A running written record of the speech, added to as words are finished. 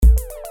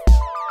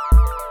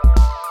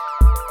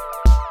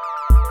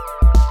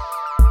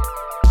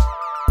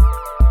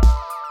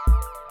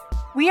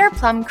We are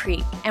Plum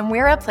Creek, and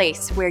we're a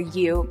place where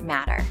you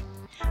matter.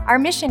 Our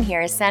mission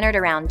here is centered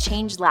around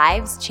change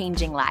lives,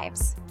 changing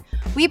lives.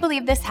 We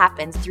believe this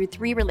happens through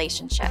 3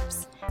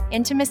 relationships: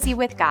 intimacy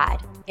with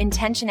God,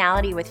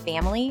 intentionality with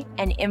family,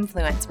 and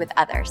influence with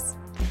others.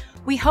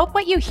 We hope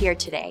what you hear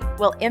today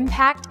will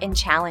impact and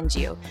challenge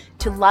you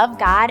to love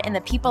God and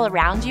the people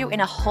around you in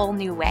a whole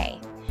new way.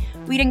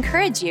 We'd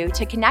encourage you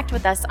to connect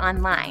with us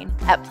online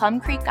at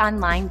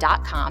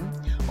plumcreekonline.com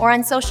or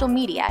on social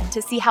media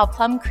to see how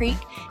Plum Creek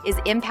is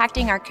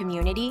impacting our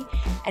community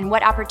and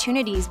what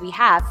opportunities we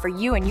have for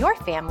you and your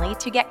family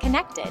to get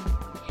connected.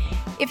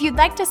 If you'd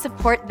like to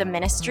support the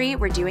ministry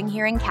we're doing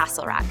here in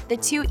Castle Rock, the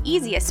 2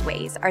 easiest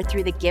ways are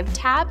through the Give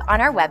tab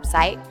on our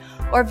website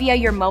or via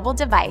your mobile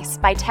device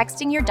by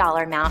texting your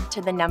dollar amount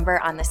to the number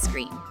on the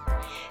screen.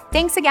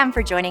 Thanks again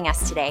for joining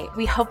us today.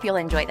 We hope you'll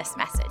enjoy this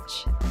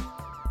message.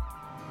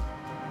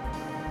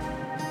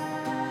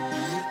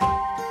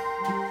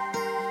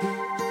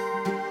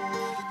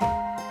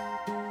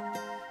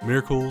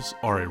 Miracles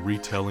are a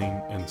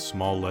retelling in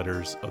small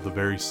letters of the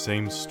very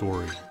same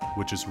story,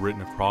 which is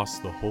written across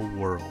the whole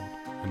world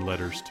in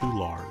letters too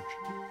large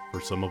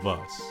for some of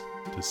us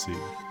to see.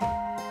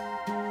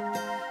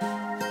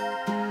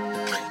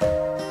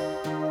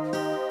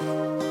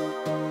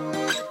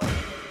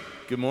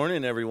 Good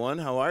morning, everyone.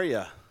 How are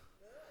you?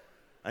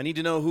 I need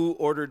to know who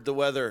ordered the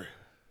weather,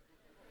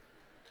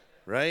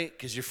 right?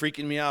 Because you're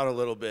freaking me out a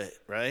little bit,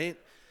 right?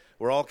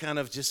 We're all kind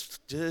of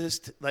just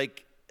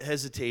like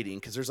hesitating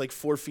because there's like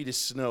 4 feet of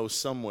snow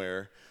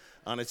somewhere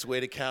on its way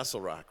to Castle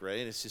Rock, right?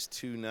 It's just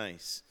too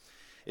nice.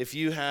 If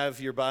you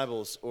have your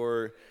Bibles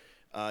or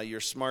your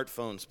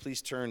smartphones,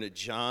 please turn to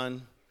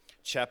John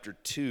chapter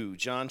 2.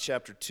 John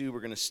chapter 2, we're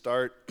going to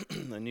start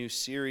a new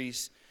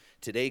series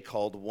today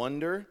called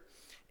Wonder.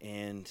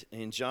 And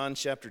in John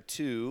chapter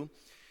 2,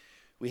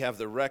 we have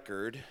the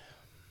record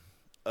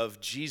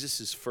of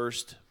Jesus'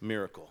 first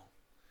miracle.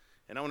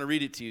 And I want to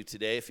read it to you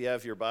today. If you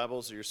have your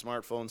Bibles or your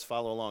smartphones,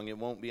 follow along. It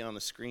won't be on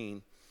the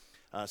screen.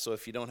 So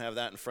if you don't have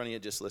that in front of you,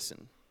 just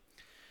listen.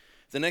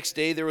 The next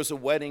day, there was a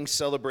wedding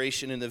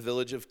celebration in the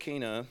village of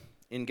Cana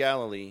in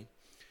Galilee.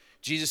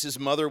 Jesus'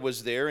 mother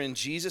was there, and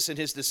Jesus and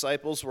his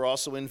disciples were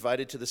also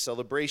invited to the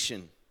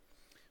celebration.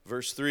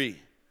 Verse 3,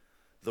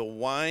 the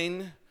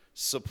wine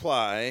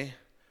supply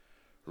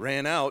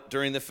ran out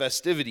during the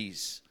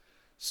festivities.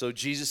 So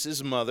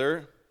Jesus'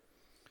 mother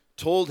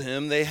told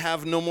him, they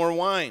have no more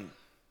wine.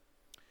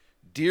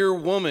 Dear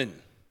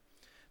woman,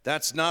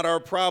 that's not our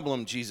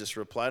problem, Jesus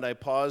replied. I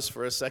pause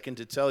for a second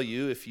to tell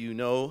you, if you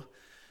know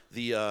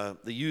the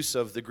use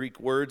of the Greek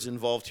words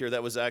involved here,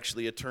 that was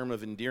actually a term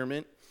of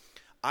endearment.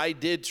 I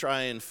did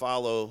try and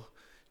follow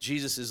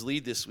Jesus'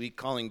 lead this week,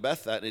 calling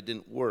Beth that, and it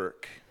didn't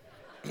work.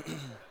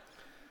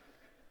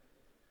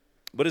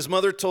 But his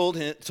mother told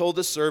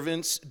the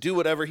servants, do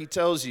whatever he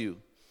tells you.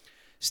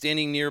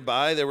 Standing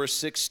nearby, there were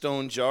 6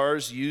 stone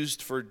jars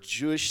used for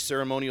Jewish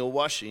ceremonial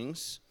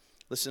washings.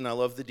 Listen, I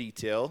love the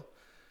detail.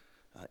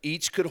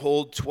 Each could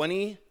hold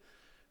 20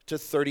 to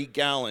 30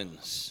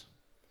 gallons.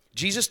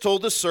 Jesus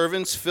told the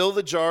servants, fill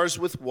the jars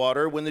with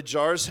water. When the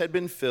jars had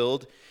been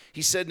filled,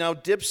 he said, now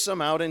dip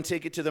some out and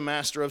take it to the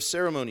master of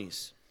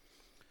ceremonies.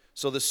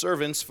 So the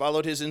servants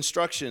followed his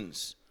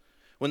instructions.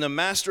 When the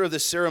master of the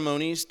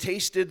ceremonies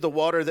tasted the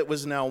water that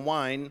was now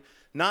wine,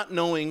 not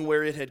knowing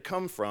where it had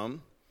come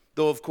from,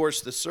 though of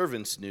course the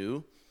servants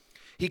knew,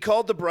 he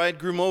called the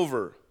bridegroom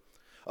over.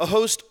 A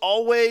host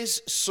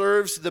always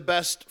serves the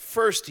best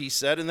first, he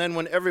said, and then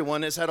when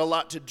everyone has had a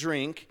lot to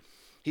drink,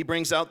 he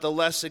brings out the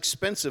less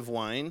expensive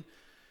wine.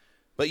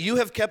 But you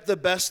have kept the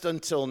best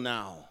until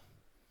now.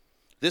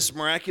 This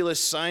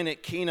miraculous sign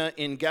at Cana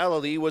in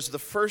Galilee was the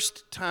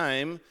first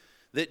time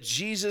that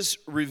Jesus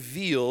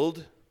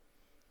revealed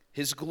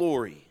his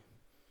glory,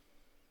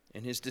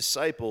 and his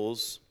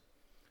disciples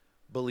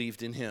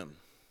believed in him.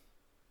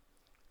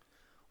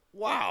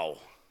 Wow.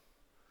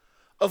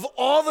 Of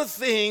all the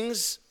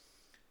things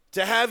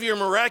to have your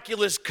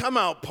miraculous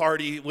come-out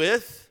party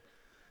with,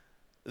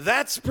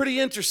 that's pretty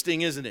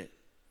interesting, isn't it?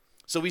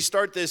 So we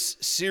start this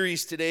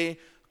series today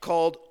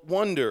called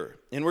Wonder,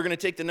 and we're going to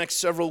take the next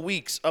several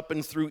weeks up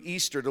and through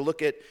Easter to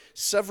look at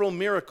several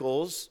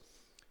miracles,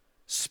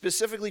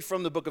 specifically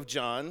from the book of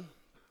John.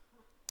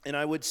 And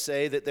I would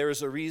say that there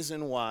is a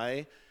reason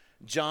why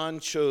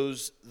John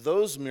chose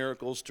those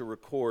miracles to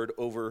record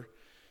over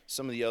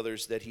some of the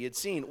others that he had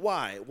seen.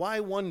 Why? Why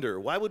wonder?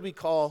 Why would we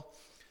call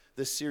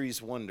this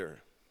series Wonder?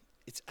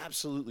 It's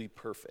absolutely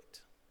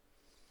perfect.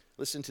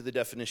 Listen to the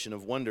definition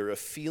of wonder: a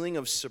feeling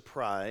of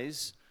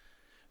surprise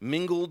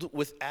mingled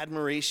with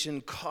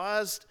admiration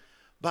caused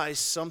by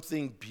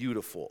something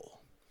beautiful,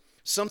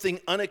 something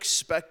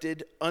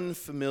unexpected,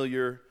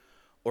 unfamiliar,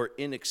 or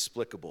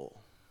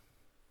inexplicable.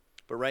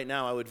 But right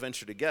now, I would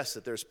venture to guess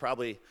that there's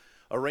probably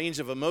a range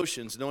of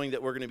emotions knowing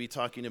that we're going to be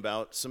talking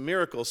about some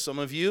miracles. Some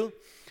of you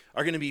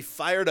are going to be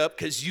fired up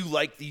because you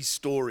like these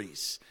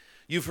stories.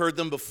 You've heard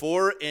them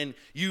before, and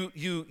you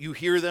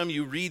hear them,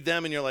 you read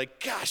them, and you're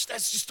like, gosh,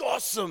 that's just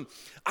awesome.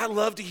 I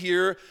love to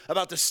hear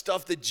about the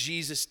stuff that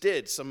Jesus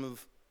did. Some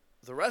of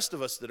the rest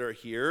of us that are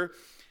here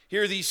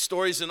hear these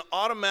stories, and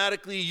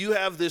automatically you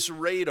have this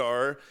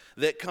radar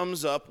that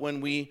comes up when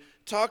we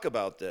talk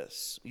about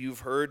this.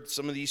 You've heard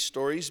some of these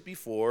stories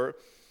before,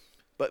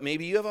 but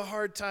maybe you have a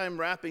hard time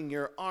wrapping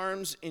your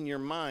arms in your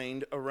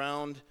mind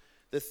around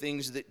the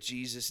things that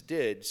Jesus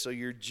did, so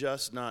you're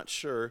just not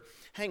sure.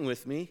 Hang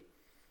with me,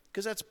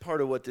 because that's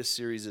part of what this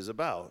series is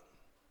about.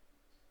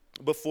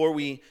 Before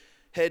we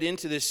head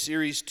into this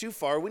series too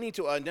far, we need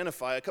to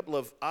identify a couple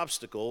of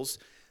obstacles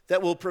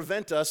that will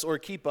prevent us or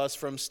keep us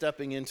from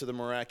stepping into the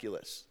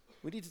miraculous.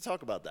 We need to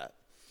talk about that.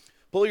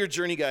 Pull your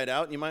journey guide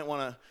out, and you might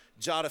want to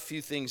jot a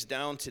few things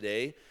down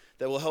today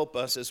that will help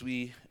us as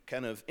we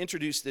kind of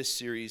introduce this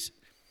series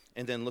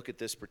and then look at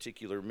this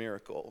particular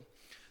miracle.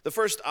 The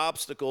first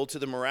obstacle to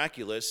the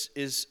miraculous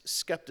is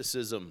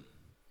skepticism.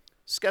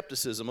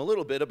 Skepticism, a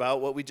little bit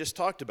about what we just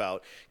talked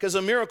about. Because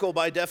a miracle,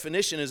 by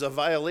definition, is a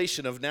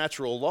violation of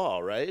natural law,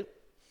 right?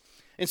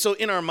 And so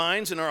in our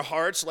minds and our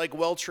hearts, like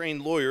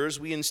well-trained lawyers,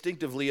 we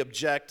instinctively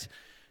object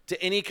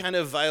to any kind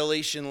of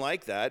violation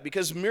like that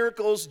because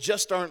miracles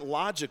just aren't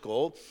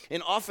logical.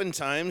 And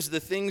oftentimes,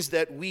 the things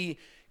that we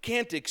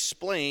can't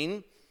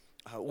explain,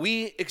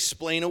 we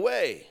explain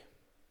away.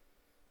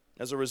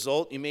 As a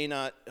result, you may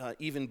not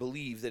even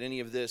believe that any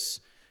of this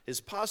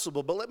is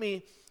possible. But let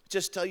me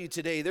just tell you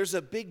today, there's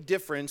a big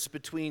difference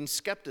between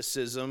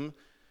skepticism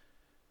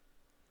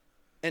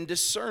and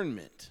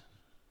discernment.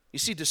 You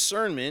see,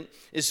 discernment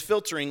is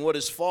filtering what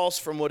is false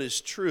from what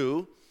is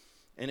true.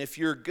 And if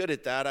you're good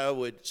at that, I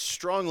would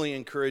strongly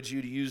encourage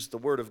you to use the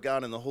Word of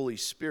God and the Holy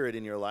Spirit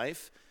in your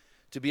life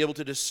to be able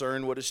to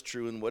discern what is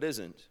true and what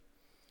isn't.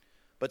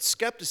 But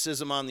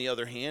skepticism, on the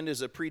other hand,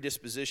 is a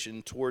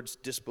predisposition towards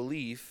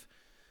disbelief,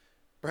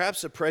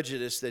 perhaps a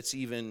prejudice that's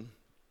even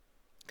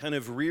kind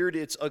of reared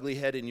its ugly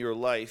head in your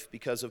life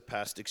because of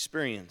past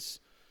experience.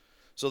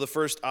 So the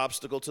first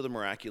obstacle to the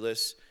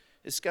miraculous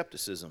is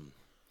skepticism.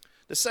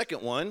 The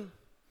second one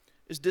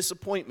is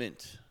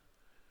disappointment,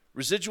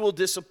 residual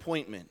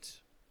disappointment.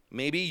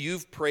 Maybe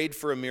you've prayed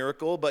for a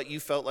miracle, but you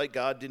felt like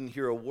God didn't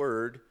hear a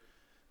word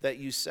that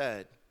you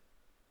said.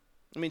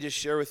 Let me just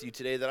share with you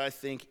today that I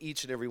think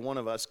each and every one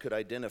of us could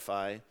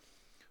identify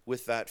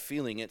with that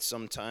feeling at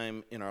some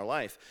time in our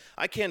life.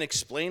 I can't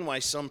explain why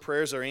some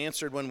prayers are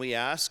answered when we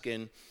ask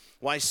and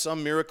why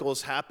some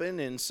miracles happen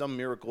and some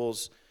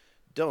miracles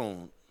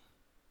don't.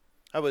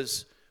 I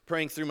was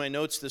praying through my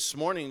notes this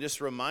morning,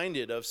 just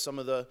reminded of some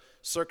of the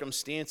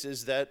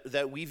circumstances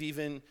that we've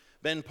even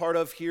been part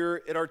of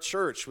here at our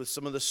church, with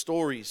some of the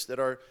stories that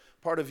are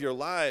part of your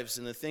lives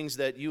and the things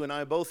that you and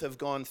I both have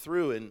gone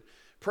through, and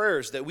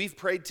prayers that we've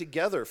prayed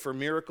together for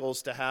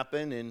miracles to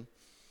happen. And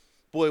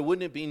boy,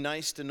 wouldn't it be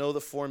nice to know the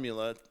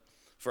formula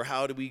for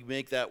how do we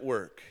make that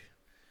work?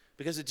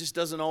 Because it just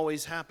doesn't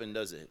always happen,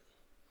 does it?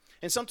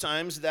 And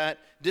sometimes that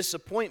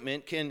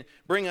disappointment can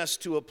bring us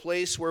to a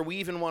place where we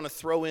even want to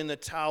throw in the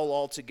towel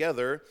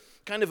altogether,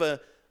 kind of an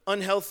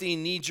unhealthy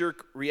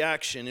knee-jerk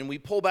reaction, and we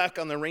pull back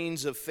on the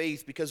reins of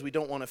faith because we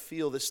don't want to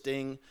feel the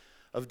sting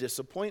of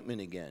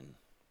disappointment again.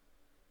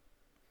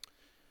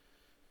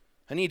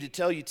 I need to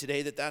tell you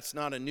today that that's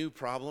not a new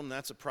problem.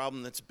 That's a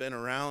problem that's been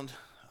around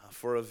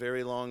for a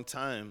very long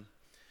time.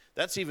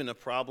 That's even a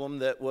problem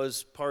that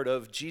was part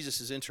of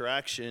Jesus'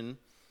 interaction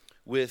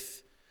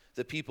with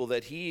the people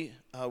that he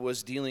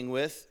was dealing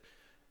with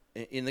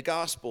in the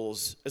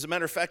Gospels. As a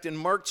matter of fact, in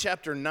Mark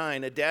chapter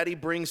 9, a daddy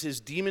brings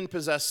his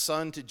demon-possessed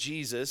son to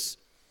Jesus,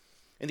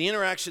 and the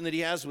interaction that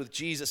he has with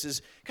Jesus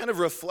is kind of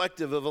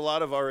reflective of a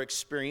lot of our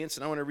experience,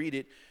 and I want to read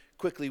it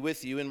quickly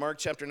with you. In Mark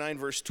chapter 9,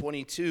 verse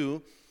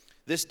 22,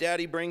 this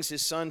daddy brings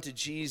his son to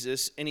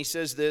Jesus, and he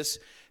says this,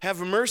 "Have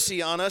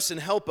mercy on us and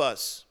help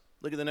us."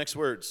 Look at the next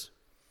words.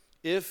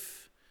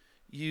 "If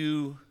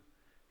you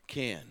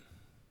can."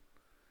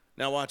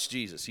 Now watch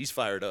Jesus. He's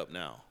fired up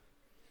now.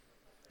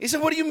 He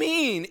said, "What do you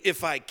mean,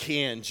 if I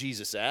can?"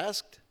 Jesus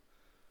asked.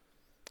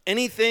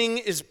 "Anything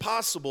is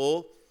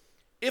possible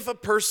if a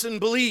person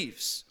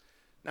believes."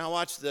 Now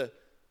watch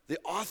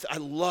I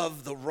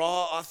love the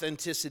raw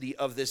authenticity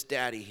of this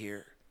daddy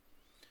here.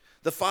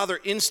 The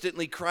father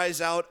instantly cries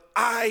out,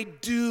 "I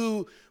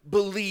do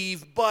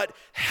believe, but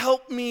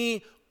help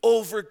me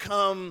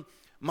overcome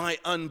my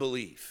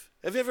unbelief."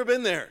 Have you ever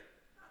been there?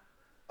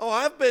 Oh,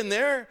 I've been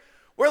there.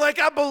 Where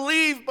I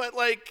believe, but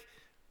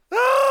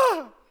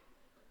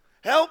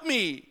help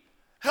me.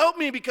 Help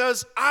me,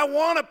 because I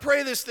want to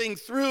pray this thing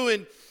through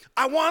and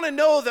I want to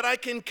know that I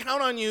can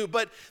count on you,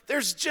 but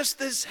there's just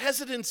this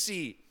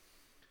hesitancy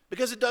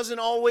because it doesn't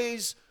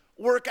always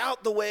work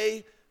out the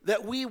way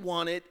that we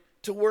want it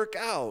to work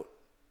out.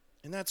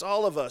 And that's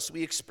all of us.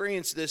 We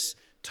experience this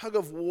tug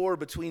of war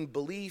between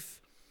belief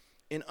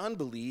and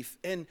unbelief,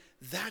 and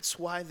that's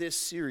why this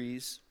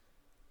series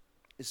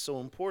is so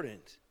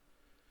important.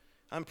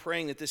 I'm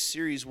praying that this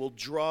series will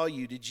draw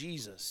you to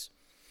Jesus.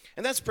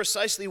 And that's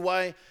precisely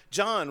why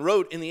John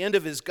wrote in the end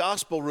of his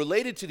gospel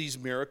related to these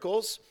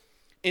miracles,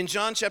 In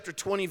John chapter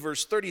 20,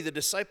 verse 30, the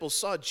disciples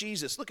saw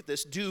Jesus, look at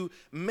this, do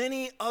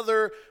many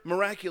other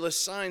miraculous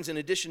signs in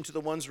addition to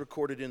the ones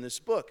recorded in this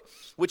book,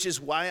 which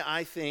is why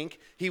I think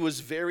he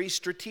was very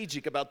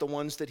strategic about the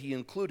ones that he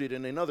included,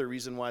 and another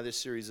reason why this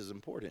series is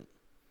important.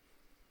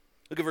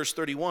 Look at verse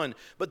 31.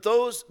 But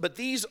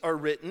these are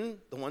written,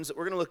 the ones that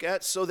we're going to look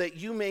at, so that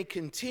you may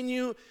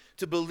continue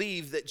to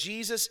believe that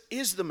Jesus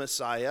is the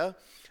Messiah,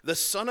 the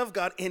Son of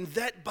God, and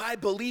that by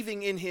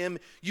believing in him,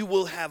 you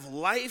will have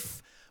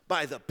life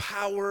by the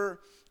power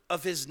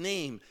of his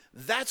name.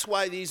 That's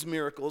why these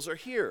miracles are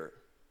here.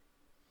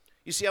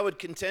 You see, I would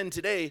contend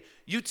today,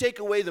 you take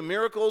away the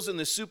miracles and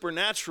the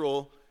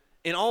supernatural,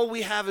 and all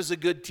we have is a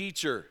good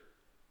teacher.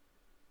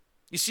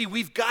 You see,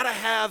 we've got to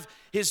have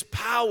his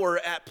power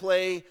at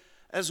play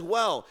as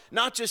well.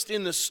 Not just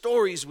in the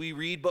stories we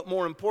read, but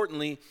more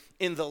importantly,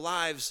 in the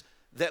lives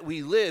that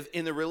we live,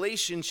 in the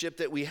relationship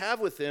that we have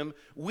with him.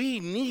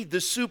 We need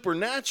the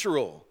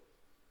supernatural.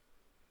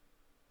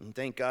 And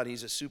thank God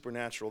he's a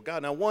supernatural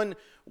God. Now, one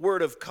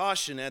word of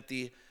caution at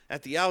the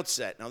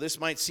outset. Now, this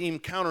might seem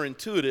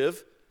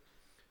counterintuitive,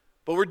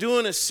 but we're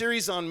doing a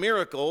series on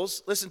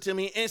miracles. Listen to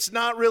me, it's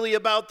not really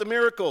about the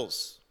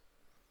miracles.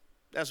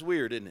 That's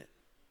weird, isn't it?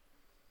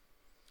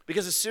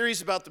 Because a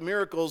series about the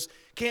miracles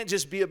can't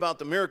just be about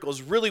the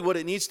miracles. Really what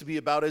it needs to be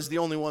about is the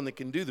only one that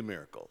can do the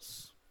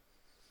miracles.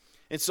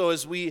 And so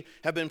as we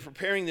have been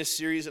preparing this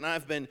series and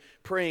I've been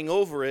praying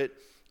over it,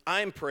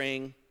 I'm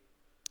praying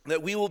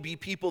that we will be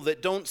people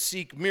that don't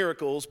seek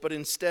miracles, but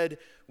instead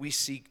we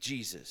seek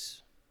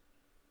Jesus.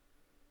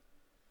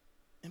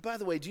 And by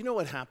the way, do you know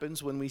what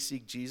happens when we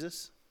seek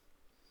Jesus?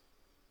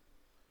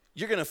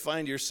 You're going to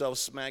find yourself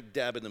smack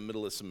dab in the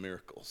middle of some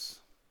miracles.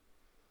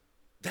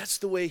 That's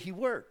the way he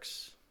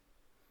works.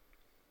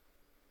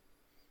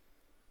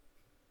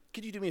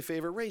 Could you do me a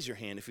favor? Raise your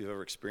hand if you've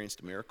ever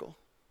experienced a miracle.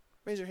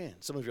 Raise your hand.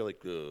 Some of you are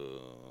like,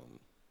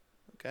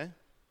 okay.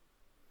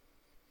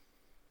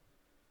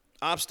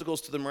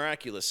 Obstacles to the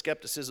miraculous,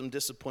 skepticism,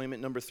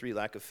 disappointment. Number 3,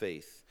 lack of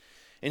faith.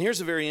 And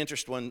here's a very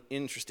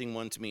interesting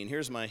one to me, and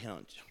here's my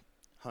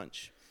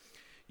hunch.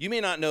 You may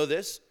not know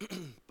this,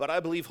 but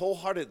I believe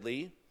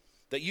wholeheartedly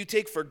that you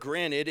take for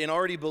granted and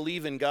already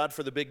believe in God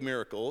for the big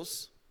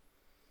miracles.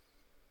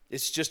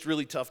 It's just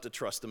really tough to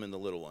trust him in the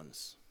little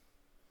ones.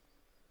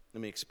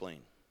 Let me explain.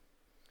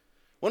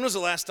 When was the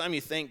last time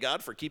you thanked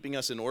God for keeping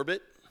us in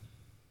orbit?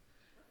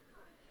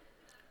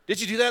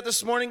 Did you do that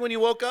this morning when you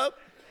woke up?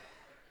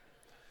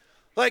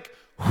 Like,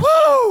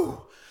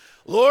 whoo!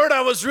 Lord,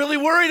 I was really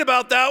worried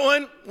about that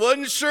one.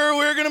 Wasn't sure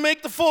we were going to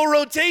make the full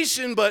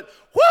rotation, but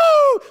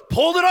whoo!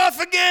 Pulled it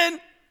off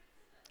again.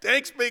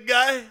 Thanks, big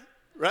guy.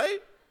 Right?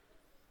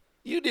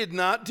 You did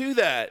not do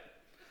that.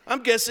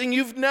 I'm guessing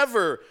you've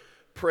never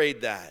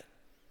prayed that.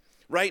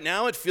 Right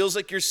now, it feels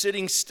like you're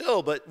sitting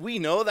still, but we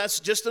know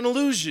that's just an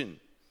illusion.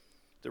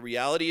 The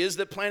reality is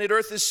that planet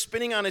Earth is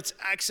spinning on its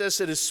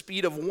axis at a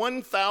speed of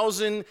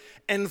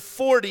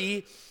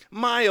 1,040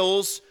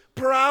 miles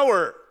per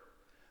hour.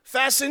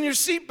 Fasten your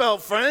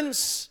seatbelt,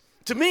 friends.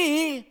 To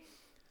me,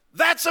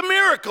 that's a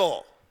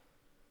miracle.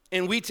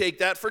 And we take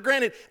that for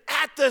granted.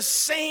 At the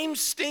same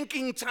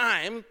stinking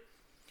time,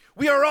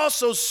 we are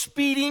also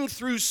speeding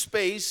through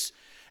space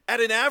at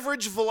an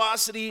average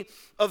velocity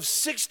of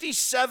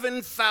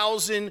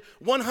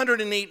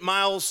 67,108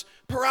 miles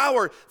per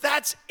hour.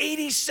 That's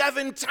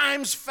 87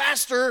 times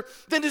faster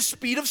than the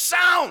speed of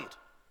sound.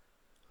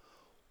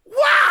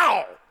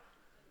 Wow!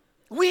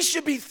 We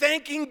should be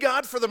thanking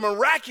God for the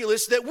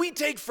miraculous that we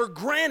take for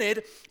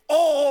granted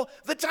all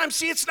the time.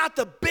 See, it's not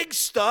the big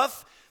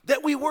stuff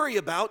that we worry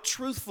about.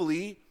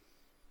 Truthfully,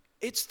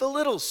 it's the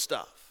little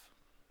stuff.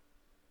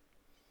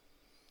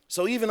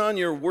 So even on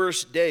your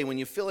worst day, when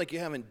you feel like you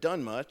haven't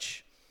done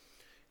much,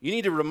 you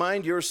need to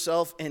remind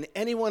yourself and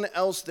anyone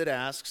else that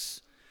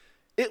asks,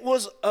 it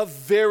was a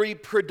very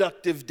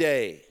productive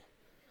day.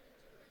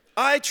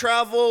 I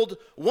traveled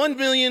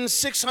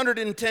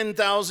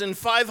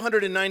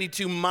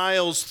 1,610,592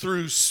 miles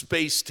through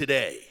space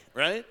today,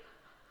 right?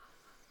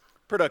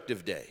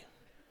 Productive day.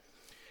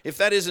 If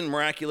that isn't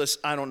miraculous,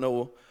 I don't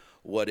know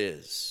what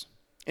is.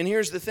 And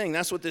here's the thing,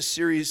 that's what this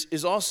series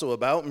is also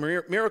about.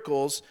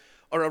 Miracles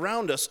are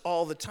around us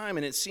all the time,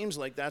 and it seems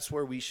like that's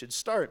where we should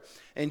start.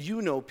 And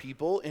you know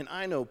people, and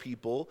I know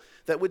people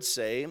that would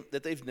say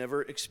that they've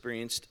never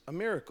experienced a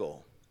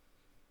miracle.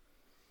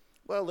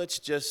 Well, let's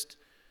just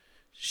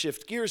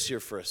shift gears here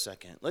for a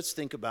second. Let's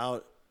think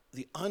about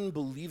the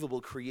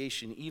unbelievable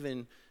creation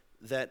even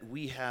that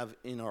we have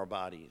in our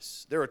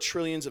bodies. There are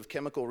trillions of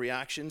chemical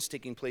reactions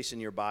taking place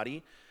in your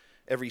body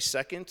every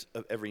second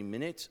of every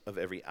minute of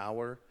every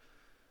hour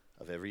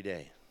of every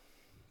day.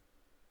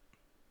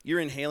 You're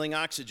inhaling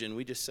oxygen.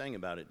 We just sang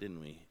about it, didn't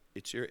we?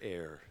 It's your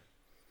air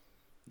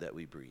that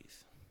we breathe.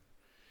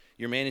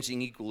 You're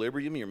managing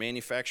equilibrium. You're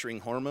manufacturing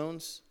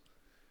hormones.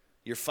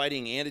 You're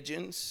fighting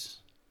antigens.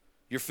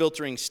 You're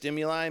filtering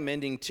stimuli,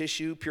 mending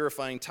tissue,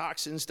 purifying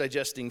toxins,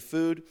 digesting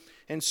food,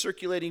 and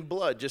circulating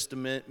blood, just to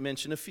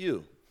mention a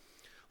few.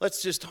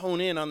 Let's just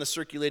hone in on the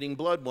circulating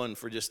blood one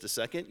for just a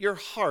second. Your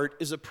heart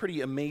is a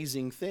pretty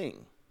amazing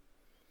thing.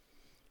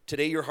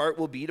 Today, your heart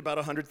will beat about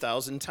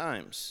 100,000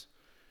 times.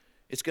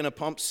 It's going to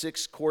pump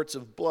 6 quarts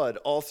of blood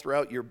all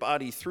throughout your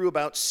body through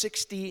about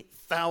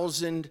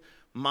 60,000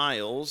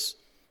 miles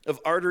of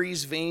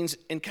arteries, veins,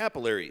 and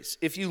capillaries.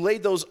 If you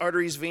laid those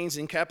arteries, veins,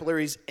 and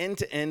capillaries end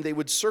to end, they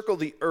would circle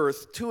the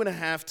earth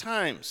 2.5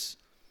 times.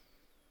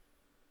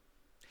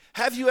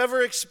 Have you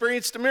ever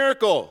experienced a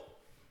miracle?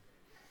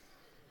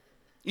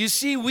 You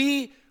see,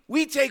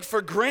 we take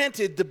for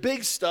granted the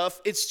big stuff.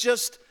 It's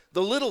just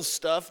the little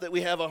stuff that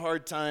we have a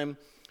hard time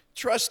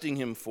trusting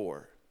him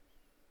for.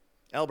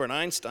 Albert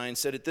Einstein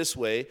said it this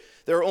way: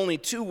 there are only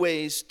 2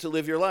 ways to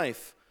live your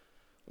life.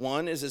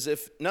 One is as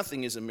if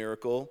nothing is a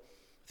miracle.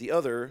 The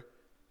other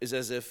is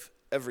as if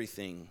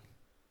everything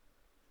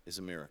is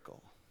a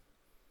miracle.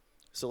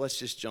 So let's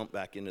just jump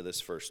back into this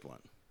first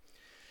one.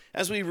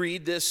 As we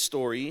read this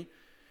story,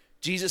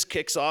 Jesus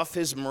kicks off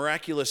his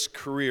miraculous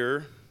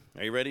career,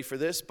 are you ready for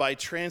this? By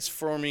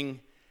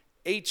transforming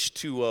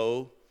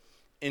H2O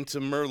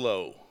into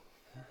Merlot.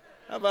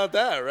 How about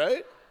that,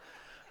 right?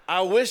 I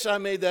wish I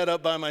made that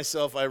up by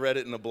myself. I read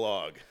it in a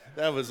blog.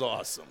 That was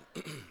awesome.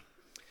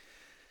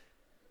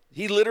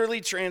 He literally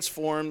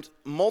transformed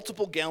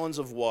multiple gallons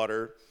of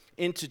water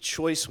into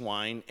choice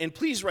wine. And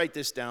please write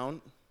this down.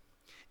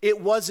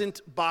 It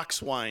wasn't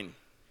box wine.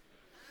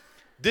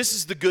 This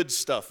is the good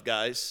stuff,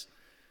 guys.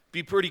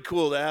 Be pretty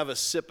cool to have a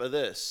sip of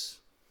this.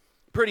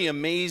 Pretty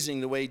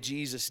amazing the way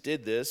Jesus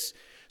did this.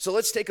 So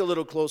let's take a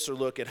little closer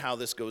look at how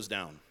this goes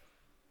down.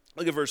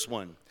 Look at verse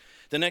 1.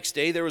 The next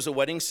day there was a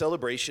wedding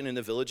celebration in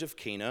the village of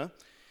Cana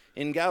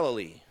in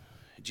Galilee.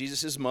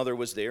 Jesus' mother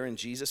was there, and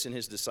Jesus and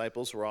his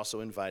disciples were also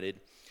invited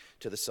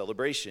to the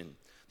celebration.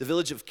 The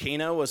village of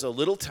Cana was a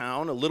little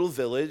town, a little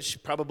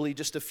village, probably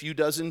just a few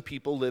dozen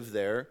people lived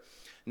there,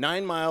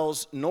 9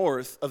 miles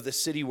north of the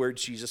city where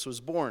Jesus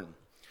was born.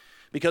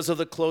 Because of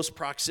the close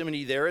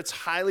proximity there, it's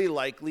highly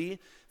likely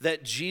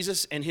that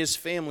Jesus and his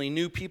family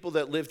knew people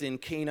that lived in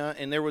Cana,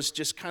 and there was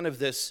just kind of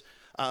this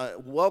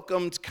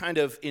welcomed kind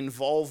of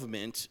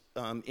involvement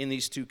in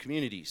these 2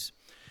 communities.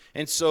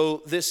 And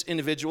so this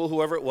individual,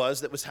 whoever it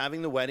was that was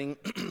having the wedding,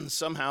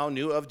 somehow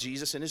knew of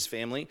Jesus and his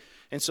family.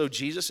 And so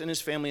Jesus and his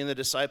family and the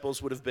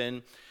disciples would have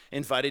been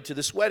invited to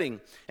this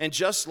wedding. And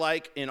just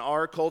like in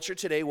our culture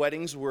today,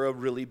 weddings were a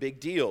really big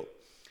deal.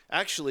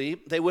 Actually,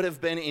 they would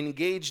have been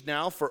engaged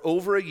now for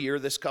over a year,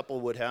 this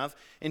couple would have.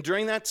 And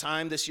during that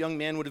time, this young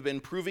man would have been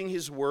proving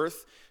his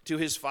worth to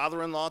his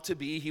father-in-law to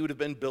be. He would have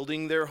been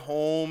building their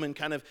home and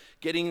kind of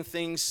getting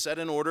things set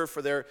in order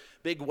for their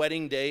big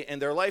wedding day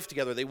and their life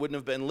together. They wouldn't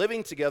have been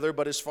living together,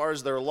 but as far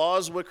as their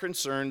laws were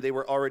concerned, they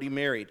were already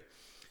married.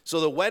 So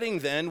the wedding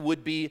then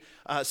would be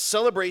a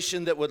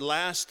celebration that would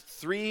last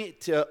 3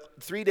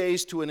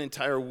 days to an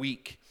entire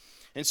week.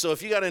 And so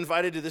if you got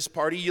invited to this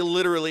party, you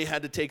literally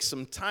had to take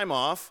some time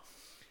off.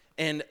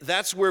 And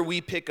that's where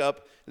we pick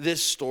up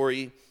this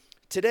story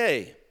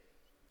today.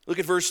 Look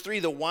at verse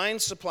 3. The wine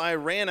supply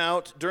ran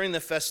out during the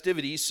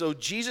festivities, so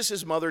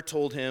Jesus' mother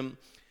told him,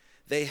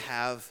 they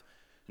have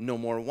no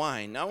more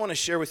wine. Now I want to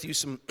share with you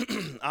some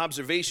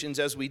observations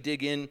as we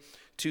dig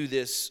into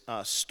this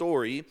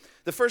story.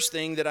 The first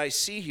thing that I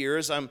see here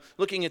as I'm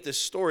looking at this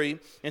story,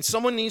 and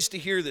someone needs to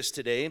hear this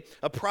today,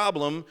 a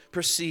problem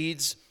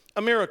precedes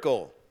a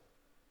miracle.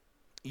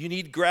 You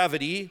need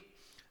gravity,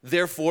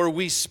 therefore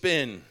we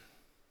spin.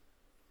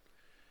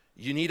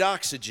 You need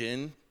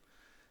oxygen,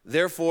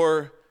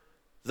 therefore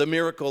the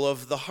miracle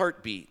of the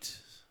heartbeat.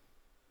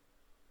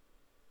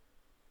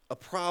 A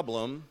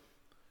problem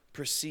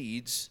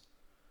precedes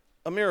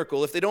a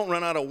miracle. If they don't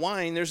run out of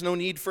wine, there's no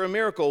need for a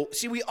miracle.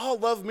 See, we all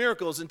love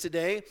miracles, and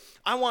today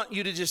I want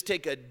you to just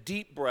take a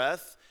deep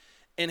breath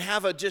and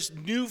have a just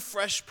new,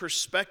 fresh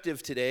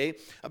perspective today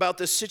about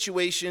the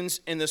situations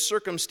and the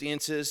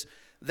circumstances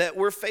that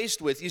we're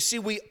faced with. You see,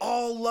 we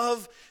all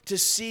love to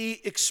see,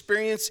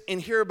 experience,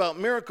 and hear about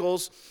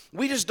miracles.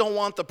 We just don't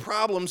want the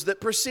problems that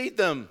precede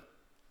them.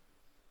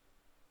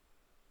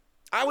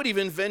 I would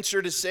even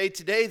venture to say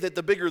today that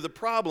the bigger the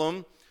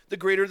problem, the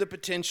greater the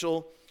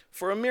potential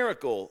for a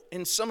miracle.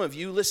 And some of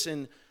you,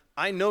 listen,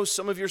 I know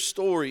some of your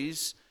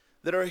stories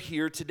that are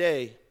here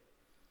today,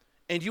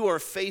 and you are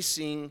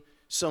facing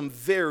some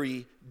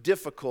very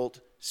difficult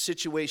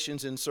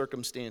situations and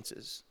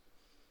circumstances.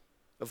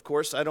 Of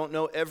course, I don't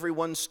know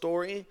everyone's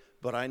story,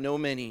 but I know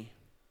many.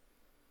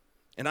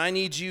 And I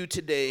need you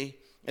today,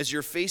 as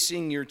you're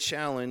facing your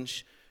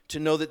challenge, to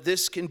know that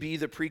this can be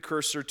the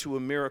precursor to a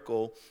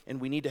miracle, and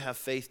we need to have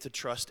faith to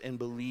trust and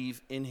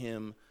believe in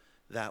him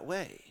that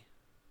way.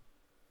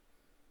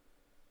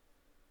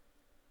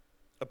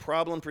 A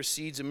problem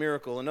precedes a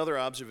miracle. Another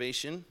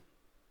observation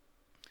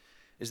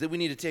is that we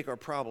need to take our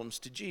problems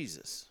to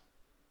Jesus.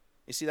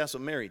 You see, that's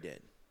what Mary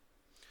did.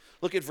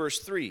 Look at verse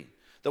 3.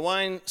 The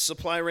wine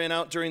supply ran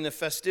out during the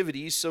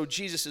festivities, so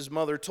Jesus'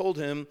 mother told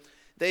him,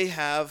 they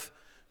have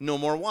no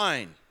more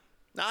wine.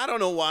 Now, I don't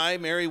know why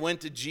Mary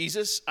went to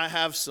Jesus. I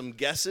have some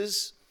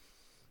guesses.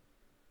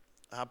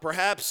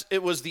 Perhaps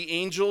it was the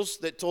angels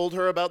that told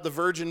her about the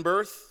virgin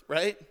birth,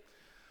 right?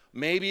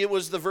 Maybe it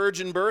was the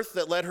virgin birth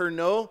that let her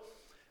know,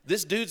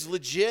 this dude's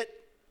legit.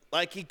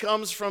 like he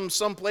comes from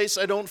someplace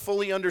I don't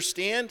fully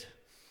understand.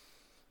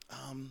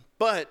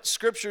 But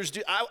scriptures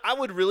do. I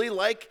would really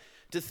like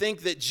to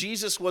think that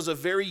Jesus was a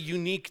very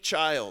unique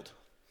child,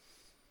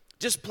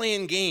 just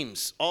playing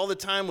games all the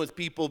time with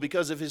people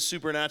because of his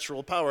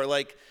supernatural power.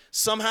 Like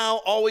somehow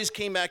always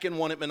came back and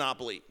won at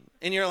Monopoly.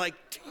 And you're like,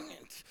 dang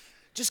it,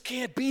 just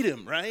can't beat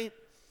him, right?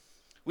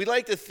 We'd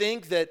like to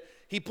think that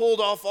he pulled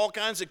off all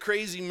kinds of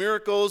crazy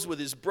miracles with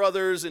his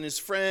brothers and his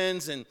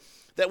friends, and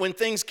that when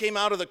things came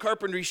out of the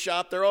carpentry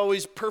shop, they're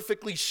always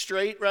perfectly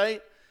straight,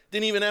 right?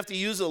 Didn't even have to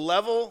use a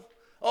level.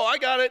 Oh, I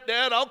got it,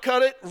 Dad, I'll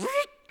cut it.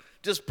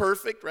 Just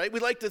perfect, right? We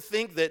like to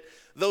think that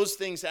those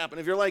things happen.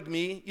 If you're like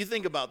me, you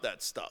think about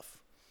that stuff.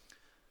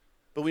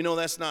 But we know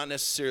that's not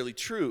necessarily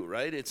true,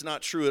 right? It's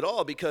not true at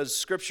all, because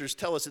scriptures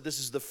tell us that this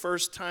is the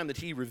first time that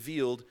he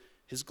revealed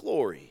his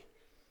glory.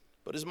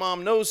 But his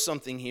mom knows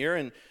something here,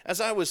 and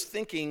as I was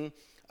thinking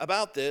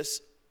about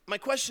this, my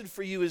question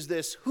for you is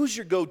this: who's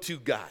your go-to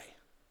guy?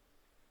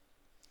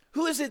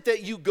 Who is it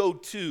that you go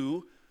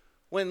to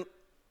when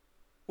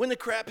the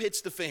crap hits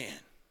the fan?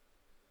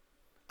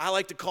 I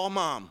like to call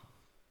Mom.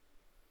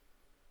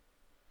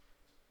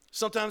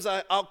 Sometimes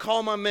I'll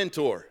call my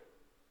mentor.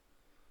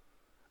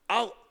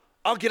 I'll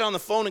get on the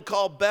phone and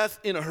call Beth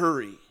in a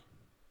hurry.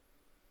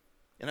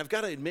 And I've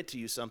got to admit to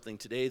you something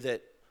today,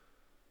 that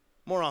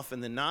more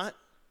often than not,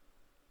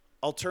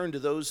 I'll turn to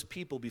those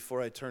people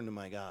before I turn to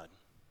my God.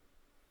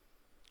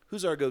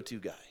 Who's our go-to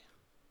guy?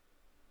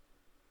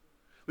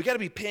 We got to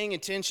be paying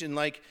attention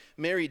like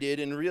Mary did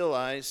and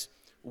realize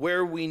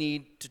where we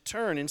need to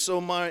turn. And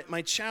so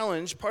my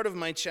challenge, part of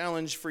my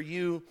challenge for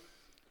you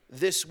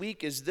this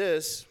week is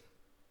this: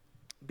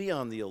 be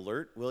on the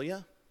alert, will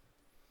you?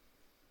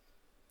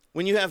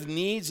 When you have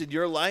needs in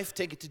your life,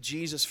 take it to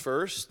Jesus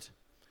first.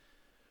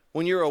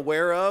 When you're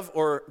aware of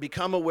or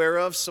become aware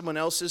of someone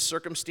else's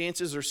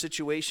circumstances or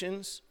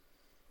situations,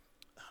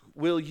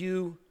 will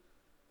you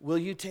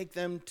take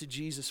them to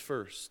Jesus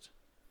first?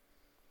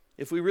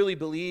 If we really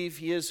believe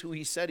he is who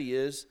he said he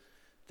is,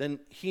 then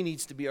he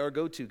needs to be our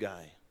go-to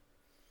guy.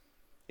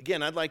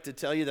 Again, I'd like to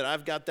tell you that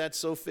I've got that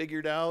so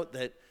figured out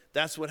that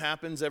that's what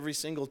happens every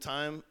single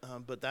time,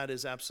 but that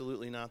is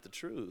absolutely not the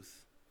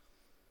truth.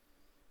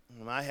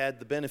 I had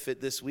the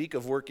benefit this week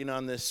of working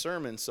on this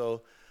sermon,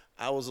 so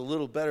I was a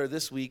little better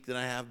this week than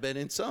I have been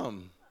in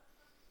some.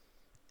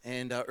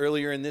 And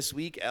earlier in this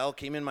week, Al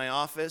came in my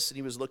office, and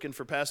he was looking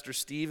for Pastor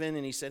Stephen,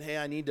 and he said, hey,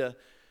 I need to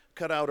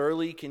cut out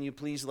early. Can you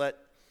please let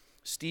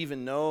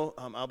Stephen know?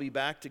 I'll be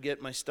back to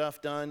get my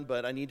stuff done,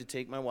 but I need to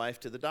take my wife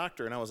to the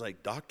doctor. And I was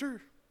like,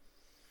 doctor?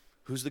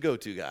 Who's the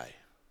go-to guy?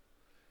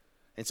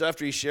 And so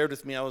after he shared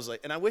with me, I was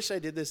like, and I wish I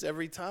did this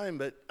every time,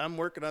 but I'm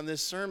working on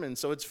this sermon,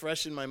 so it's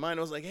fresh in my mind.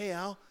 I was like, hey,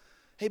 Al,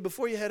 hey,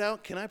 before you head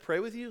out, can I pray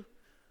with you?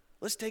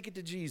 Let's take it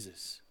to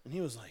Jesus. And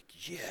he was like,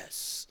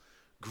 yes,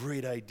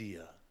 great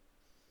idea.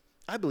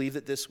 I believe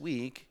that this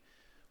week,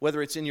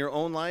 whether it's in your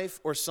own life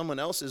or someone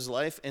else's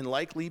life, and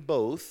likely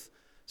both,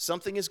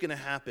 something is going to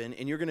happen,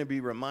 and you're going to be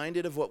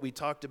reminded of what we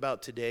talked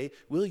about today.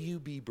 Will you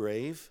be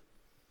brave?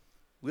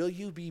 Will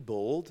you be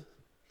bold?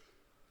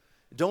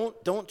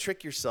 Don't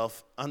trick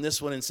yourself on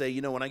this one and say,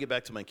 when I get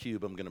back to my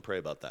cube, I'm going to pray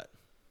about that.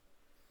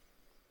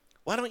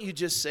 Why don't you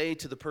just say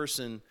to the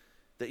person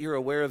that you're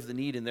aware of the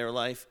need in their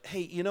life,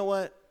 hey, you know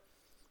what?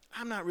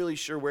 I'm not really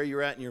sure where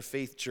you're at in your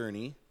faith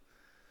journey,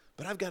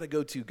 but I've got a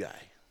go-to guy.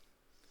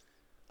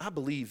 I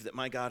believe that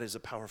my God is a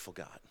powerful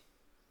God.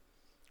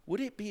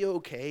 Would it be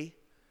okay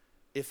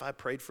if I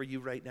prayed for you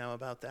right now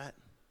about that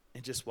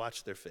and just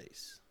watch their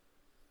face?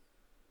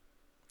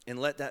 And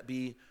let that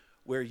be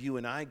where you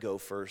and I go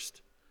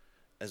first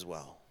as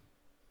well.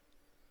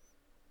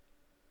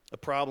 A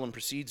problem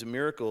precedes a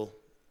miracle.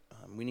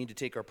 We need to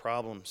take our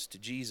problems to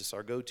Jesus,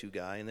 our go-to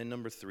guy. And then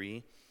number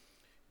 3,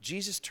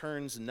 Jesus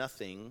turns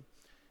nothing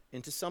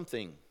into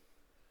something.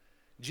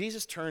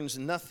 Jesus turns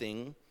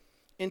nothing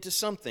into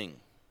something.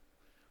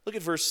 Look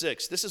at verse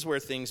 6. This is where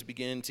things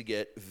begin to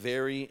get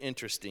very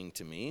interesting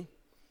to me.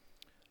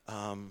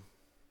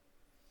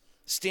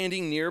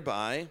 Standing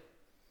nearby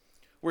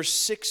were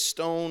 6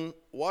 stone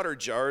water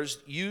jars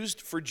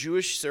used for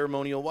Jewish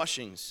ceremonial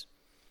washings.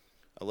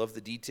 I love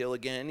the detail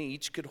again.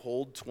 Each could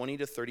hold 20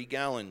 to 30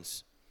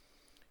 gallons.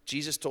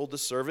 Jesus told the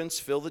servants,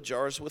 fill the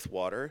jars with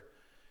water.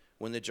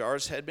 When the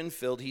jars had been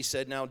filled, he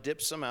said, now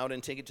dip some out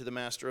and take it to the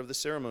master of the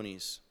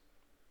ceremonies.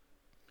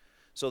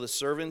 So the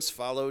servants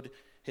followed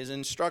his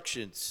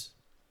instructions.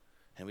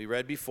 And we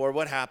read before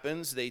what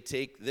happens. They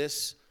take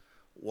this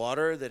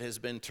water that has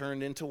been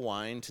turned into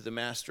wine to the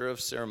master of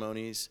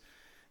ceremonies,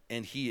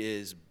 and he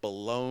is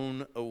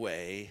blown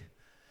away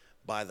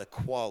by the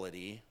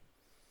quality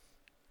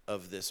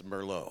of this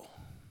Merlot.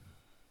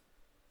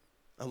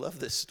 I love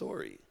this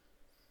story.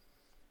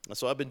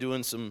 So I've been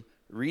doing some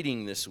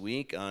reading this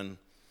week on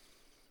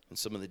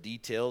some of the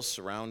details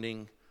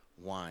surrounding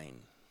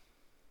wine.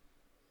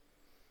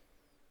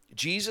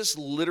 Jesus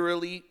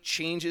literally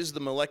changes the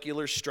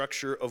molecular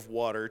structure of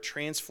water,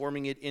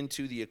 transforming it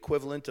into the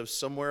equivalent of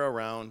somewhere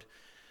around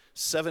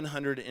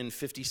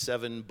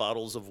 757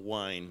 bottles of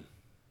wine.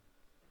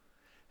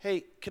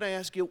 Hey, can I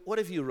ask you, what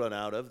have you run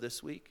out of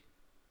this week?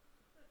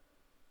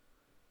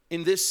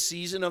 In this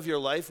season of your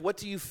life, what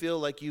do you feel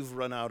like you've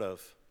run out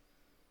of?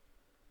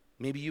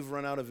 Maybe you've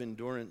run out of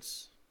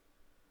endurance.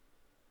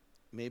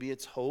 Maybe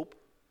it's hope.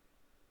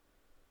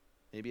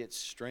 Maybe it's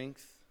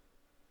strength.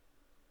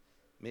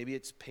 Maybe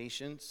it's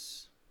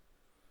patience.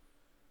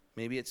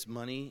 Maybe it's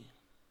money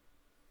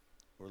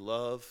or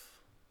love,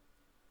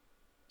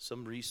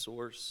 some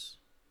resource.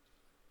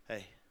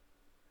 Hey,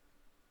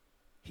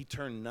 he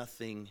turned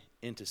nothing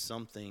into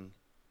something.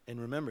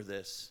 And remember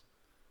this,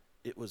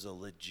 it was a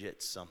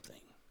legit something.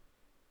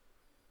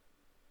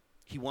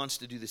 He wants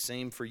to do the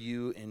same for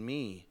you and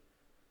me.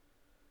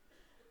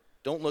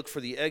 Don't look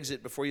for the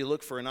exit before you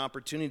look for an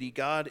opportunity.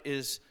 God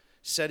is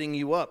setting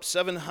you up.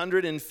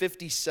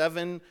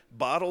 757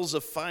 bottles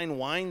of fine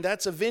wine,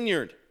 that's a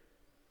vineyard.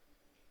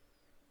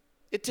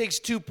 It takes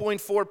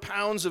 2.4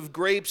 pounds of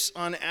grapes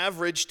on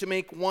average to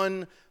make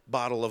one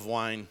bottle of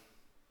wine.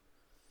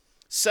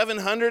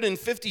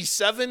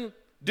 757,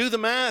 do the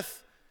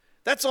math.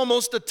 That's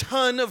almost a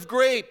ton of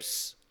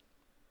grapes.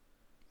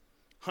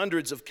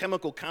 Hundreds of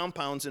chemical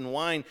compounds in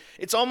wine.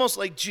 It's almost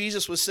like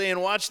Jesus was saying,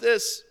 watch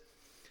this.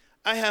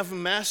 I have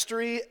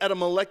mastery at a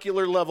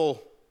molecular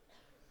level.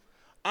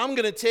 I'm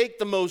going to take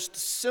the most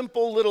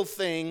simple little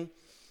thing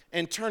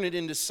and turn it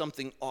into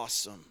something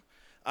awesome.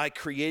 I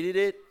created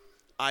it.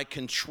 I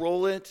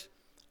control it.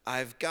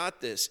 I've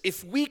got this.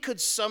 If we could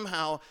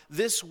somehow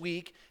this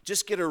week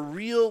just get a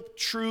real,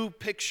 true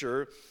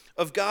picture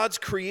of God's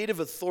creative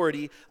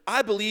authority,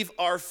 I believe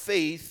our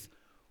faith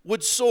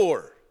would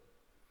soar.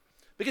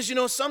 Because,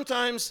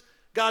 sometimes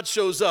God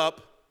shows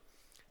up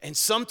and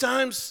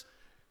sometimes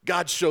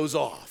God shows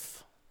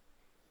off.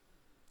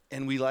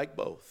 And we like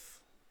both.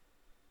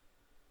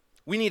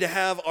 We need to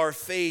have our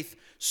faith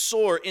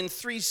soar. In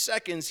 3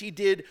 seconds, he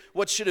did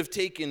what should have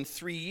taken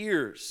 3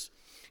 years.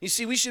 You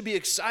see, we should be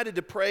excited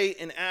to pray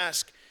and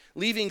ask,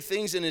 leaving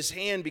things in his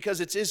hand because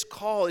it's his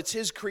call, it's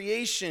his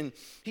creation.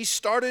 He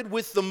started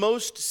with the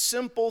most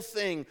simple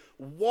thing,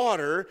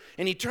 water,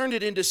 and he turned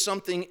it into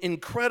something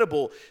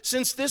incredible.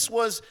 Since this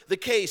was the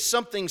case,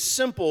 something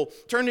simple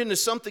turned into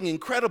something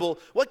incredible,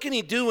 what can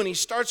he do when he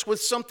starts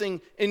with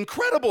something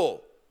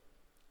incredible?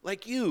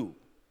 Like you,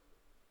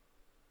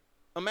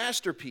 a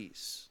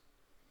masterpiece.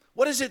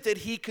 What is it that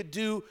he could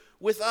do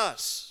with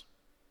us?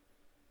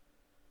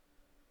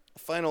 A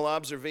final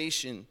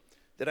observation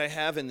that I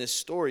have in this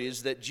story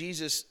is that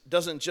Jesus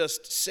doesn't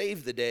just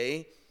save the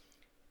day,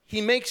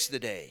 he makes the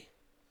day.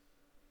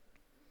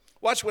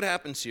 Watch what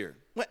happens here.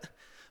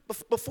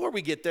 Before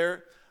we get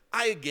there,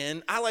 I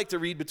like to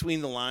read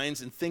between the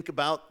lines and think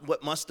about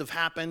what must have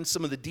happened,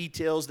 some of the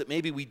details that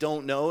maybe we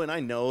don't know, and I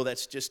know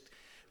that's just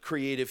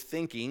creative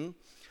thinking.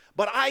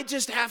 But I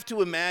just have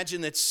to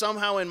imagine that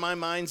somehow in my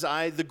mind's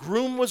eye, the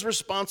groom was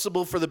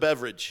responsible for the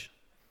beverage.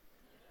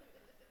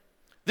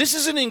 This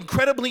is an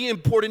incredibly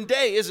important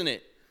day, isn't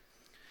it?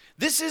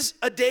 This is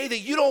a day that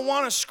you don't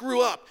want to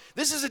screw up.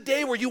 This is a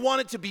day where you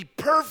want it to be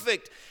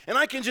perfect. And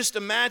I can just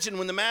imagine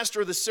when the master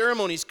of the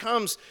ceremonies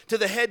comes to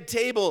the head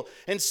table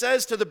and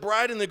says to the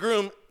bride and the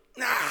groom,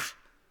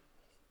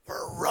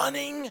 we're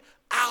running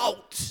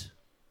out.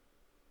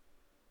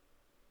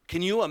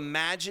 Can you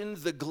imagine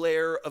the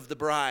glare of the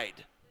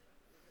bride?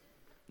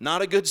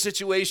 Not a good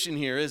situation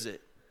here, is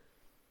it?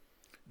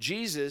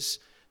 Jesus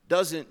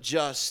doesn't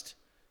just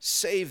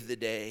save the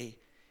day,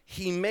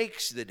 he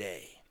makes the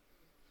day.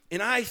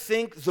 And I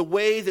think the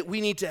way that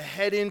we need to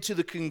head into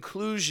the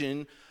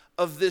conclusion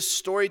of this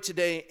story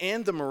today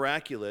and the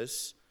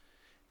miraculous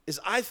is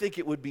I think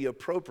it would be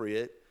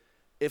appropriate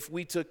if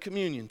we took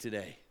communion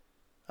today.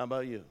 How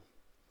about you?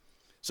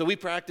 So we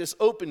practice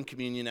open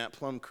communion at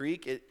Plum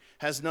Creek. It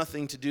has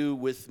nothing to do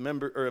with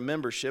a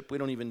membership. We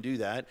don't even do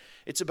that.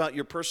 It's about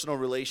your personal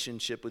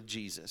relationship with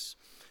Jesus.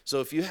 So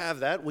if you have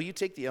that, will you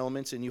take the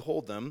elements and you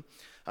hold them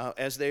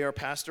as they are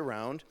passed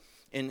around?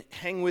 And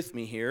hang with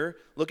me here.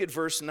 Look at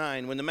verse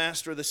 9. When the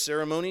master of the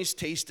ceremonies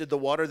tasted the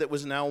water that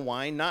was now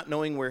wine, not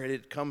knowing where it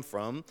had come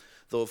from,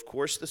 though of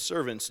course the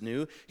servants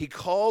knew, he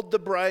called the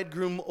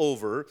bridegroom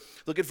over.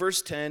 Look at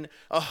verse 10.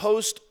 A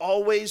host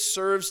always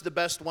serves the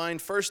best wine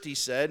first, he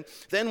said.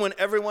 Then when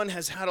everyone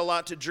has had a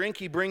lot to drink,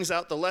 he brings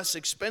out the less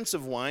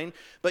expensive wine.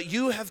 But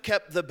you have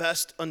kept the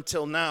best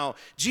until now.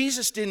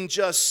 Jesus didn't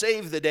just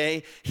save the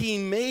day, he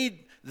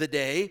made the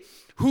day.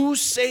 Who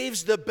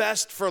saves the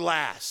best for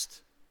last?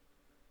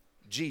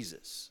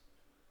 Jesus.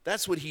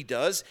 That's what he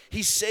does.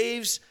 He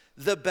saves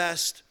the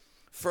best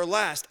for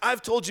last.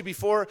 I've told you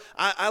before,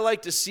 I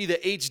like to see the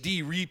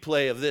HD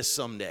replay of this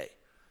someday.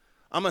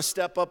 I'm going to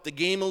step up the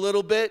game a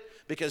little bit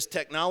because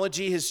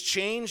technology has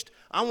changed.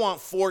 I want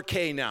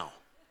 4K now.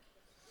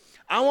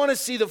 I want to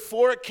see the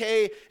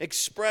 4K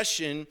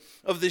expression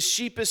of the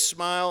sheepish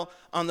smile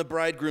on the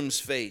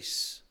bridegroom's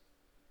face.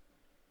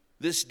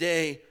 This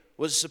day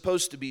was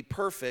supposed to be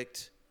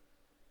perfect.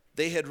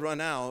 They had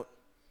run out.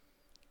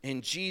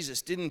 And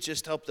Jesus didn't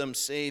just help them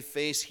save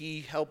face,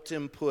 he helped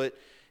him put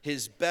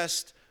his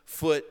best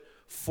foot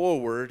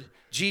forward.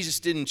 Jesus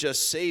didn't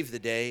just save the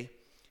day,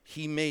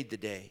 he made the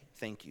day.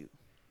 Thank you.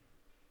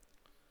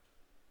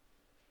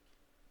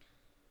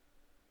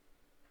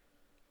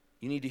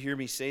 You need to hear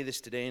me say this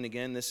today, and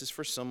again, this is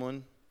for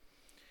someone.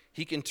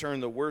 He can turn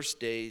the worst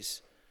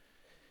days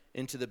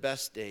into the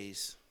best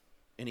days,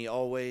 and he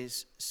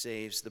always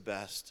saves the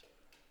best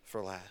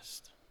for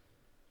last.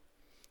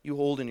 You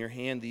hold in your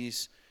hand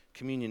these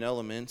communion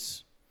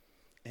elements,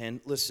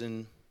 and